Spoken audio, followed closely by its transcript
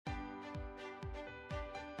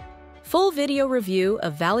Full video review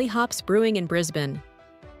of Valley Hops Brewing in Brisbane.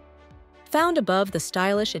 Found above the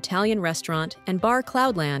stylish Italian restaurant and bar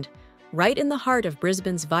Cloudland, right in the heart of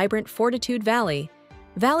Brisbane's vibrant Fortitude Valley,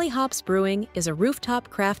 Valley Hops Brewing is a rooftop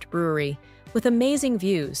craft brewery with amazing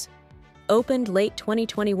views. Opened late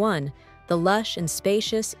 2021, the lush and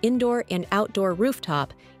spacious indoor and outdoor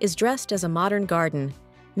rooftop is dressed as a modern garden,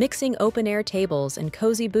 mixing open-air tables and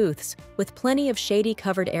cozy booths with plenty of shady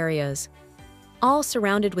covered areas, all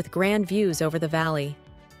surrounded with grand views over the valley.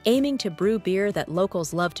 Aiming to brew beer that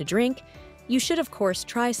locals love to drink, you should of course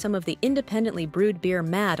try some of the independently brewed beer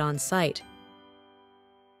mad on site.